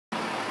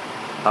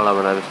Hello,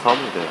 my name is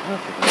Tom. We're doing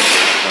Healthcheck.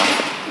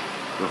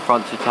 Your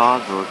front two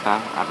tyres are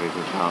okay, average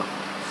about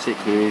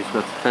 6mm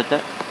worth of tread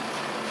depth.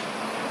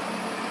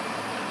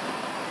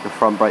 Your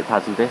front brake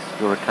pads and discs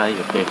are okay,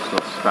 your discs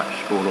not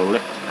scratched, scored or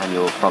licked, and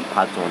your front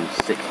pads on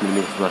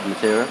 6mm worth of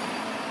material.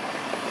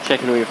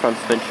 Checking all your front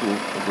suspension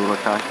is all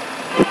okay.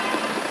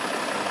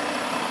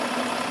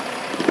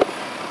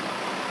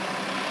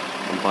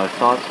 On both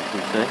sides, as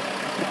you can see.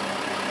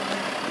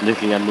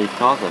 Looking underneath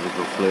cars, have a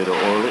little fluid or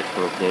oil leaks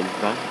or a clean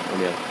today on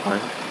the other side.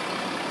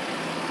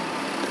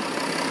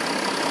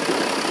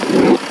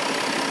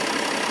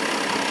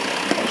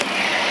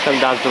 Coming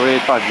down to the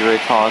rear, both your rear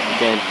tyres,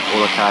 again,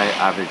 all okay,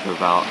 average of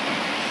about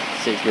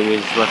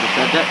 6mm worth of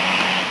tread depth.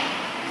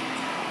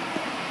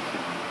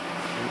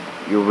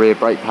 Your rear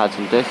brake pads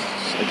and discs,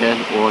 again,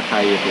 all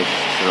okay, your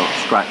discs are not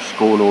scratched,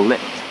 scored or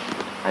licked,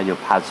 and your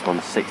pads on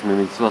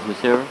 6mm worth of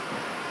material.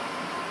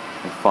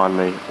 And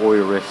finally, all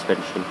your rear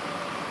suspension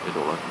is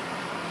all okay.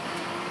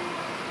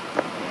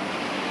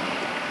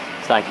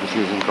 Thank you for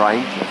choosing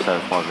Grange, and so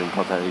far I've been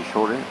contacting you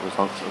shortly.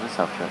 Results of this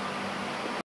Healthcheck.